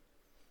listen,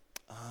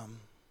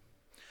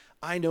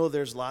 I know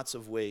there's lots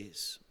of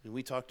ways, and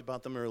we talked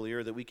about them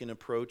earlier, that we can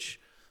approach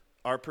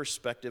our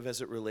perspective as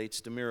it relates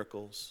to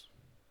miracles.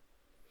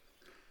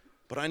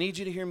 But I need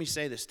you to hear me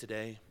say this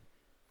today.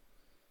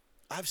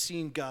 I've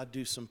seen God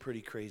do some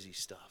pretty crazy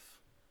stuff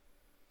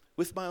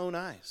with my own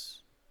eyes.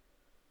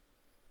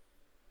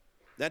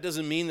 That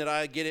doesn't mean that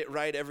I get it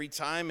right every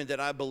time and that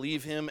I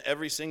believe him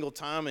every single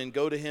time and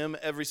go to him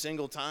every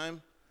single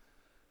time.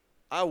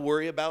 I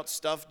worry about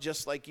stuff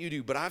just like you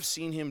do, but I've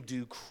seen him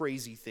do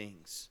crazy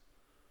things.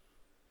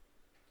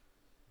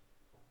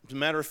 As a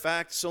matter of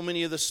fact, so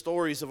many of the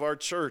stories of our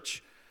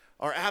church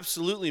are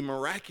absolutely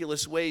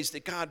miraculous ways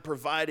that God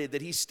provided,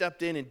 that he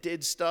stepped in and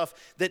did stuff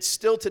that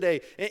still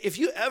today. If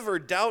you ever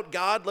doubt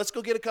God, let's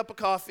go get a cup of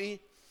coffee,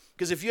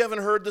 because if you haven't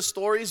heard the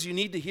stories, you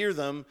need to hear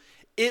them.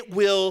 It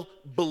will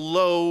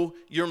blow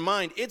your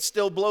mind. It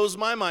still blows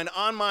my mind.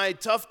 On my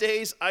tough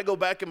days, I go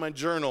back in my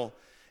journal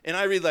and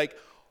I read like,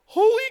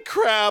 holy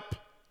crap,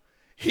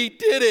 he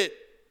did it.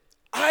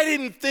 I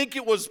didn't think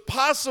it was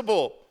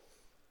possible.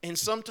 And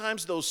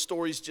sometimes those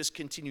stories just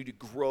continue to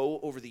grow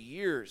over the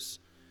years,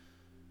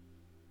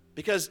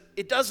 because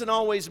it doesn't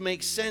always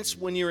make sense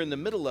when you're in the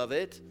middle of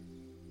it.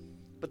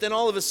 But then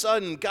all of a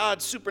sudden,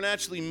 God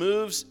supernaturally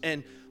moves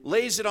and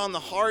lays it on the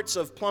hearts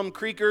of Plum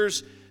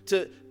Creekers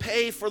to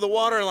pay for the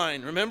water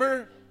line.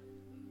 Remember?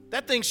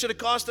 That thing should have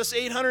cost us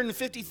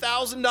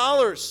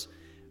 $850,000.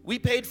 We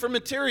paid for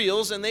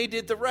materials and they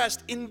did the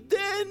rest. And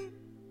then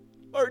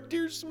our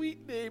dear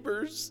sweet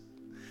neighbors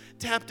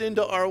tapped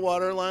into our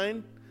water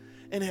line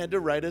and had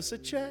to write us a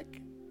check.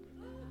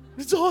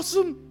 It's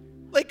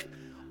awesome. Like,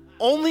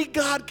 only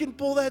God can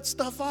pull that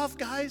stuff off,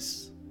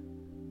 guys.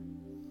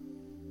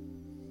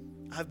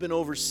 I've been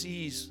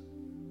overseas.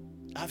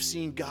 I've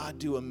seen God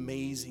do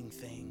amazing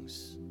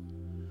things.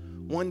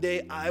 One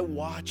day I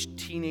watched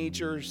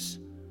teenagers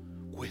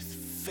with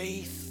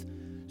faith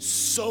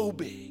so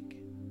big,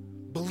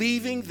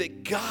 believing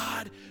that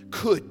God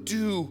could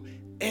do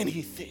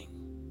anything,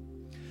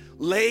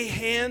 lay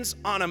hands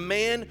on a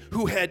man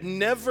who had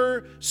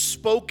never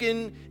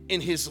spoken in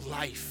his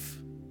life.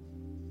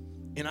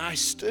 And I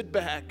stood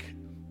back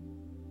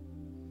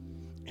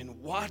and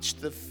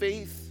watched the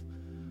faith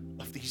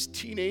of these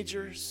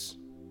teenagers,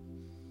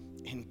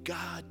 and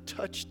God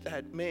touched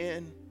that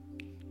man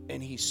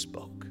and he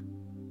spoke.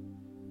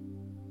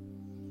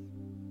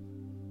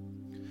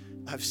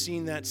 I've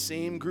seen that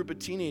same group of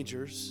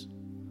teenagers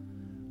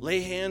lay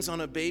hands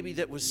on a baby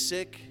that was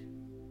sick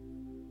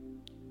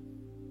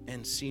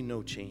and see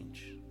no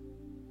change.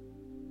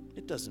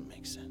 It doesn't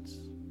make sense.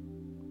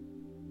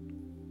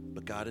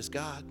 But God is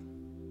God.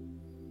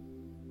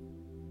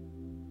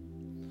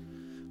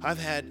 I've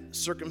had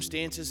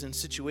circumstances and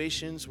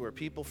situations where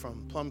people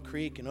from Plum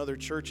Creek and other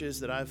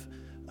churches that I've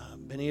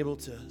been able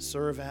to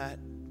serve at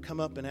come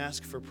up and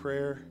ask for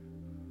prayer,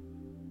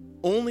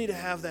 only to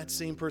have that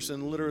same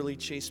person literally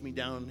chase me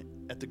down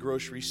at the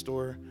grocery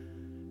store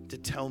to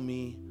tell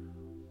me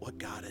what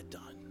God had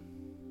done.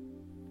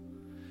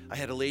 I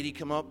had a lady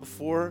come up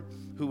before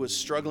who was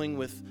struggling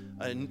with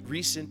a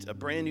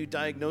brand new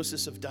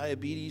diagnosis of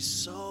diabetes,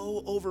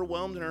 so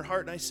overwhelmed in her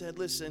heart. And I said,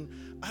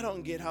 listen, I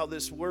don't get how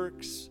this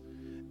works.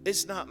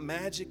 It's not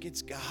magic,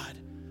 it's God.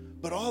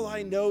 But all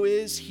I know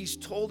is he's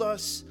told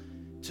us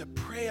to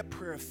pray a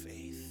prayer of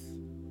faith.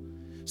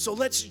 So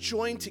let's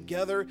join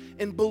together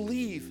and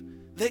believe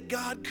that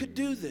God could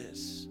do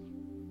this.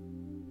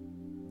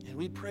 And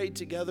we prayed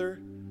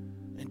together,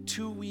 and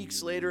 2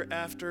 weeks later,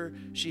 after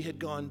she had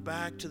gone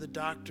back to the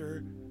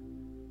doctor,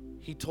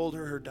 he told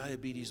her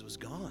diabetes was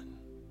gone.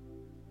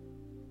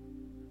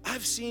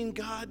 I've seen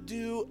God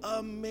do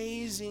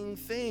amazing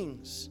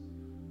things.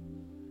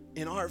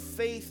 And our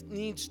faith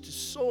needs to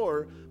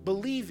soar,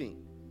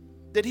 believing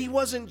that he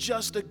wasn't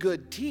just a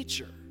good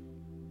teacher,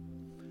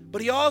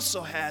 but he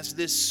also has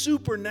this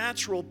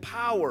supernatural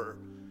power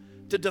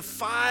to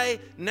defy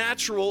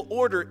natural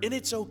order. And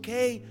it's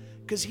okay,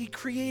 because he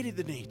created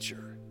the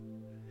nature.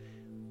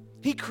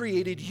 He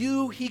created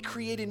you, he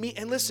created me.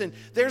 And listen,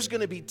 there's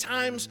going to be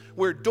times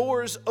where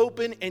doors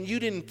open and you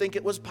didn't think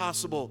it was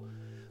possible.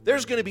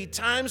 There's going to be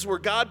times where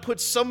God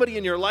puts somebody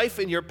in your life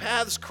and your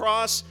paths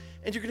cross,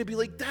 and you're going to be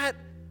like,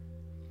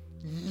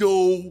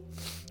 no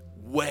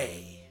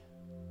way.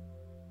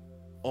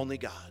 Only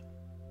God.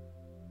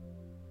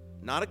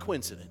 Not a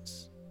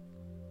coincidence.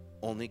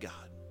 Only God.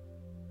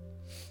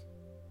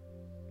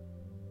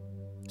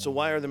 So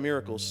why are the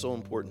miracles so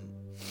important?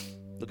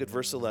 Look at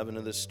verse 11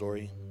 of this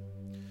story.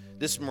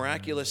 This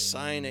miraculous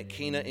sign at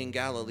Cana in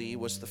Galilee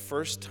was the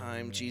first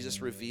time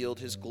Jesus revealed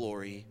his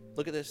glory.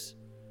 Look at this.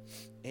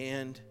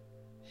 And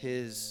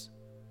his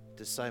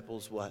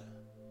disciples what?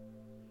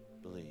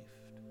 Believed.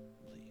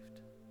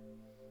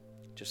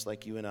 Just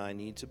like you and I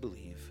need to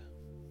believe.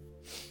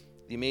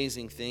 The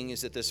amazing thing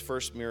is that this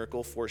first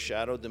miracle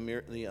foreshadowed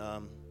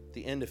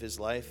the end of his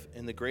life,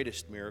 and the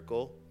greatest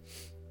miracle,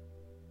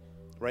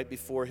 right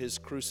before his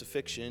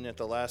crucifixion at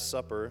the Last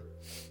Supper,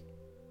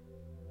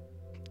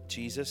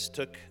 Jesus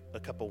took a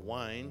cup of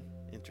wine.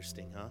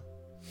 Interesting, huh?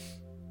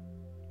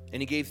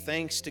 And he gave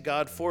thanks to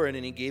God for it,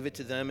 and he gave it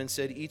to them and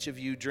said, "Each of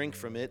you drink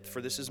from it,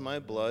 for this is my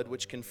blood,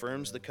 which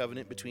confirms the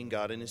covenant between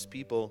God and his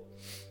people.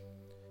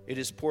 It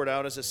is poured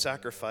out as a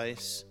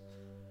sacrifice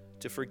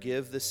to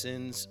forgive the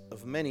sins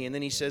of many." And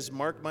then he says,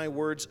 "Mark my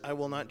words, I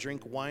will not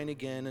drink wine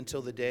again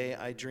until the day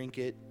I drink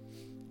it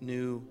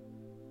new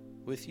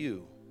with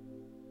you."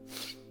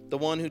 The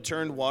one who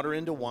turned water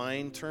into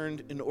wine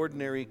turned an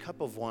ordinary cup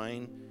of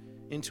wine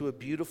into a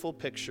beautiful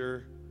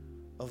picture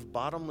of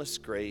bottomless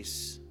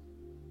grace.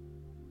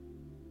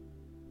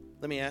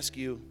 Let me ask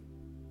you,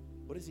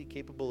 what is he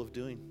capable of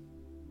doing?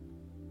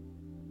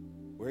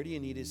 Where do you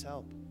need his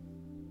help?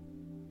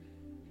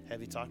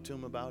 Have you talked to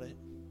him about it?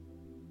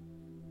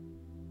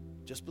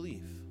 Just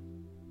believe.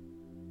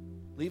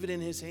 Leave it in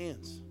his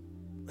hands.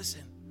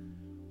 Listen,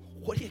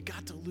 what do you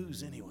got to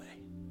lose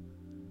anyway?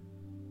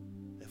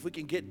 If we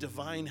can get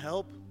divine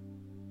help,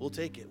 we'll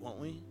take it, won't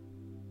we?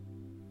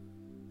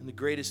 And the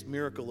greatest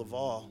miracle of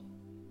all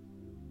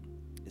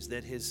is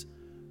that his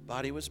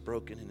body was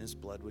broken and his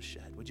blood was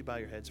shed. Would you bow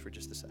your heads for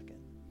just a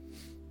second?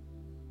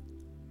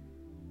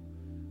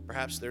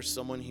 Perhaps there's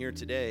someone here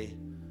today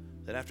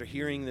that after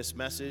hearing this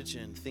message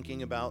and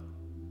thinking about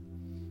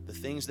the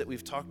things that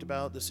we've talked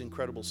about, this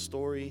incredible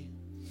story,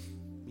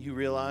 you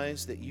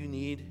realize that you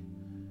need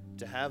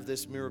to have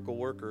this miracle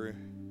worker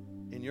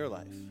in your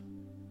life.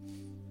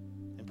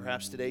 And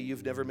perhaps today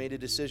you've never made a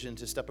decision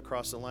to step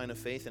across the line of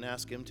faith and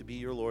ask him to be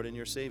your Lord and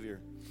your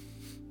Savior.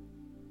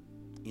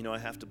 You know, I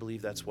have to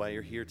believe that's why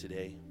you're here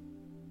today.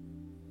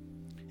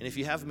 And if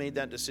you have made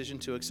that decision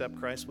to accept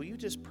Christ, will you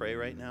just pray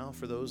right now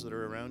for those that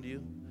are around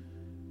you?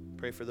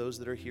 Pray for those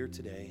that are here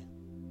today.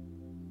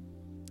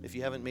 If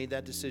you haven't made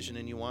that decision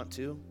and you want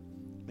to,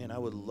 man, I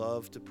would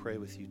love to pray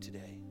with you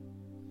today.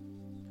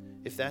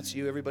 If that's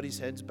you, everybody's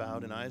heads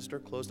bowed and eyes are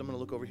closed. I'm going to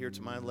look over here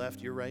to my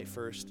left, your right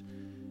first.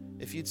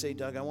 If you'd say,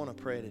 "Doug, I want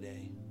to pray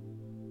today,"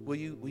 will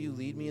you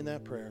lead me in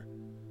that prayer?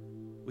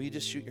 Will you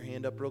just shoot your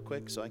hand up real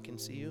quick so I can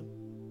see you?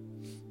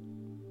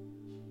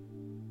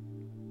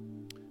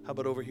 How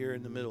about over here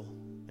in the middle?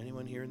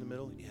 Anyone here in the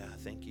middle? Yeah,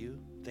 thank you.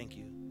 Thank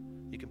you.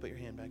 You can put your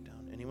hand back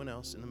down. Anyone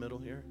else in the middle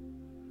here?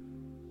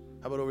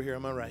 How about over here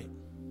on my right?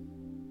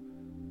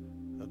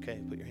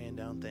 Okay, put your hand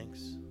down.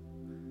 Thanks.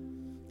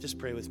 Just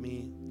pray with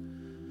me.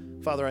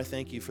 Father, I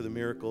thank you for the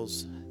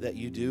miracles that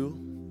you do.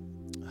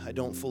 I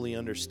don't fully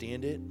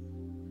understand it.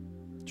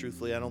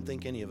 Truthfully, I don't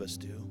think any of us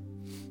do.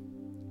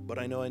 But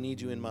I know I need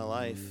you in my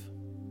life.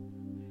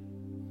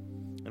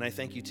 And I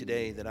thank you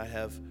today that I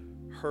have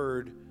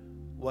heard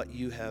what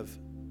you have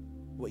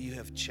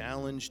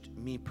challenged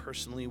me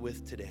personally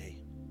with today.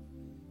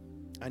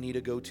 I need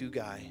a go-to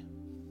guy.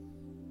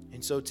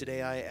 And so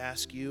today I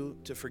ask you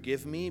to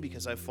forgive me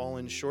because I've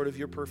fallen short of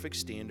your perfect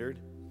standard.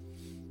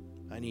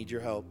 I need your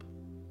help.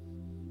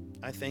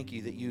 I thank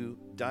you that you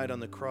died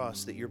on the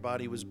cross, that your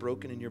body was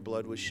broken and your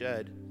blood was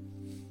shed.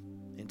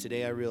 And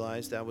today I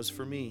realize that was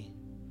for me.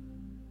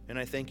 And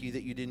I thank you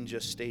that you didn't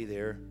just stay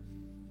there,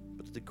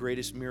 but that the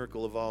greatest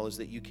miracle of all is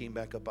that you came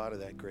back up out of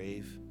that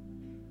grave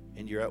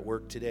and you're at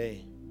work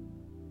today.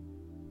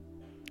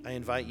 I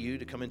invite you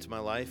to come into my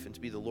life and to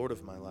be the Lord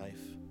of my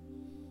life.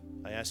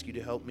 I ask you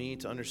to help me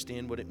to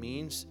understand what it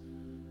means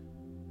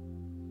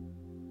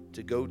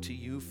to go to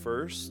you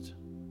first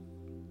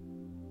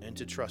and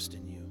to trust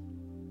in you.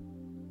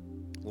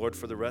 Lord,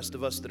 for the rest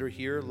of us that are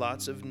here,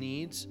 lots of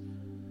needs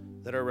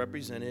that are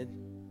represented.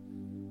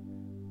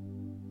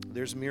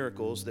 There's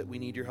miracles that we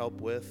need your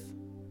help with.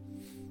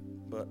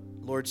 But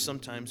Lord,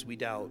 sometimes we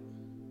doubt.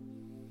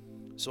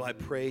 So I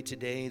pray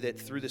today that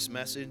through this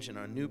message and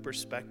our new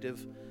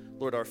perspective,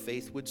 Lord, our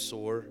faith would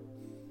soar,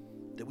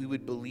 that we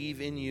would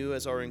believe in you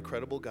as our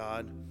incredible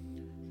God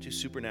to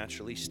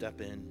supernaturally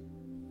step in.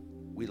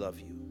 We love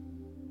you.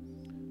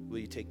 Will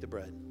you take the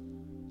bread?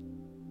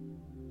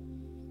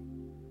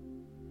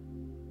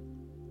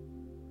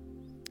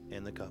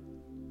 And the cup.